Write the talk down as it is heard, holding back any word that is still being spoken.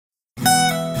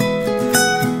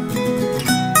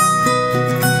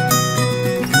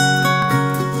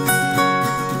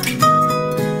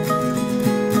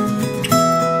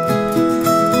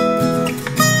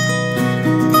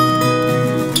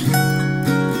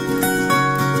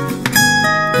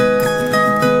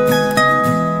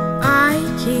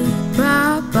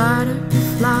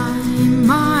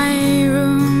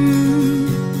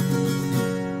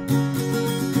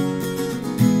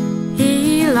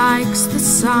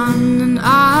sun and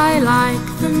I like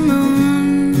the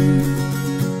moon.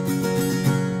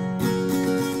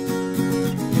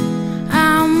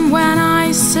 And when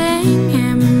I sing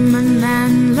him an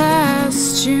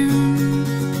endless tune,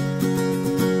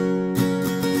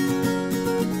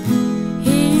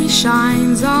 he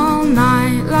shines all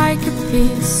night like a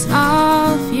piece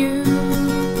of you.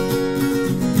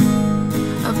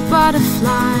 A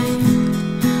butterfly,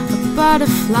 a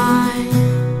butterfly,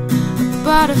 a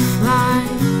butterfly,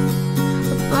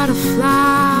 a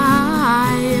butterfly,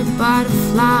 a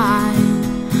butterfly,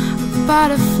 a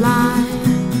butterfly,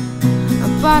 a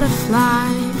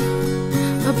butterfly,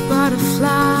 a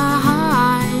butterfly.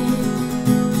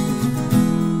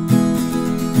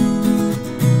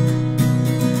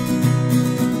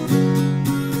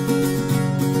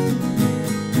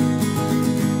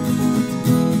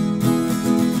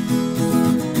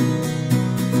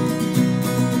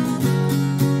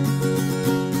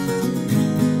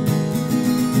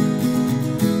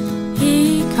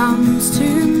 Comes to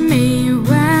me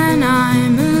when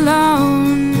I'm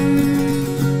alone,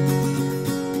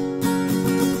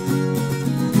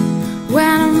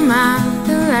 when I'm at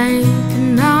the lake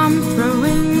and I'm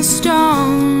throwing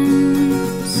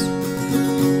stones,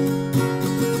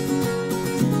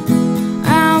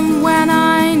 and when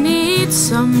I need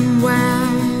somewhere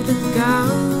to go.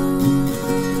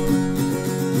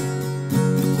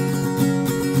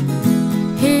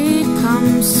 He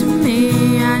comes to me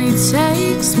and he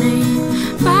takes me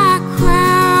back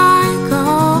where I go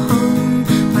home.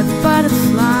 My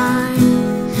butterfly,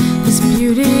 his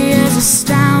beauty is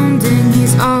astounding.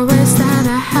 He's always there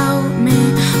to help me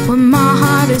when my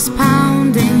heart is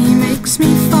pounding. He makes me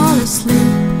fall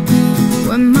asleep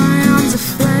when my arms are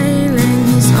flailing.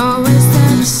 He's always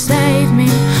there to save me.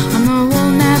 I know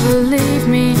he'll never leave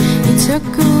me. He took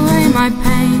away my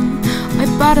pain. My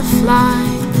butterfly,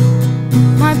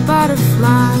 my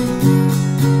butterfly,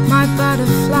 my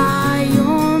butterfly,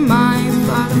 you're my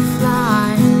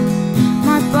butterfly,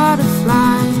 my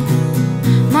butterfly,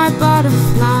 my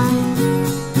butterfly,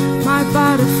 my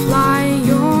butterfly,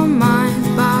 you're my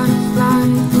butterfly.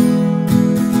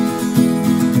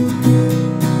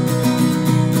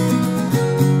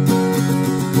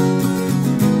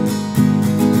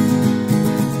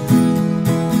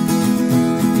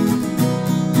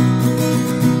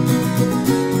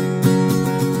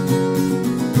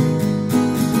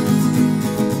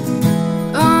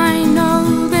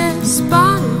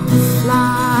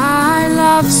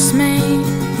 Me.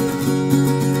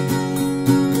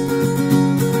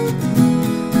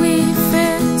 We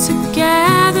fit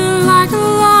together like a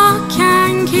lock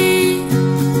and key.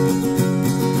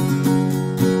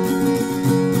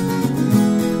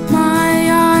 My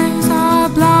eyes are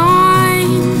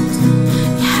blind,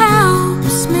 he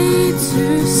helps me to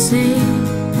see.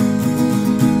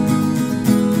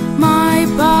 My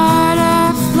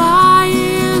butterfly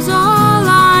is all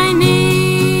I need.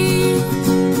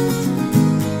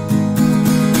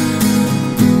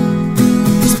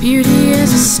 Beauty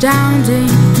is astounding.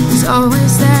 He's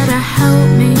always there to help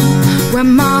me when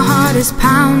my heart is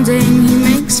pounding. He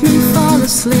makes me fall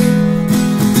asleep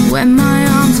when my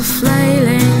arms are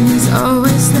flailing. He's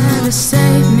always there to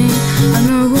save me. I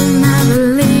know he'll never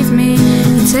leave me.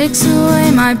 He takes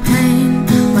away my pain.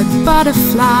 My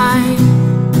butterfly,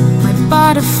 my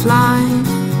butterfly,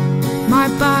 my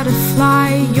butterfly,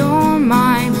 you're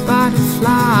my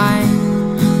butterfly,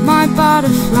 my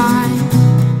butterfly,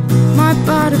 my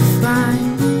butterfly,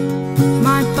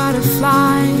 my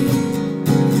butterfly.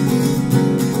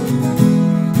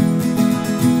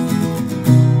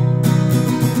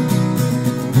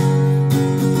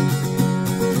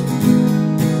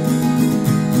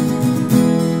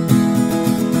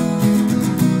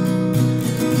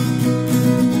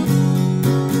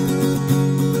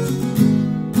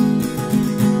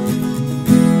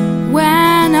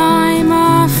 When I'm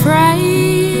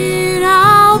afraid,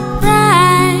 I'll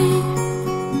pray.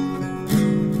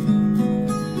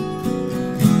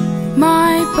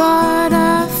 My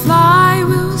butterfly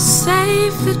will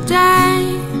save the day.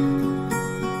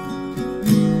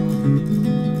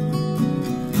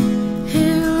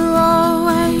 He'll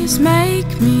always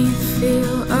make me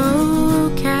feel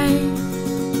okay,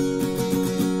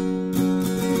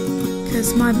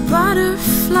 'cause my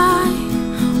butterfly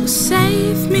will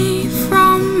save me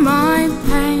from my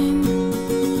pain.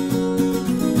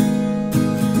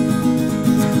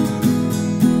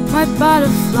 My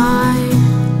butterfly,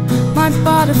 my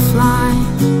butterfly,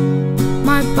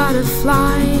 my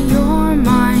butterfly, you're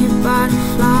my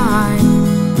butterfly,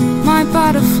 my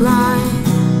butterfly,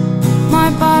 my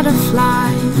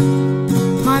butterfly,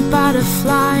 my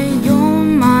butterfly, you're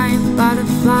my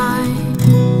butterfly.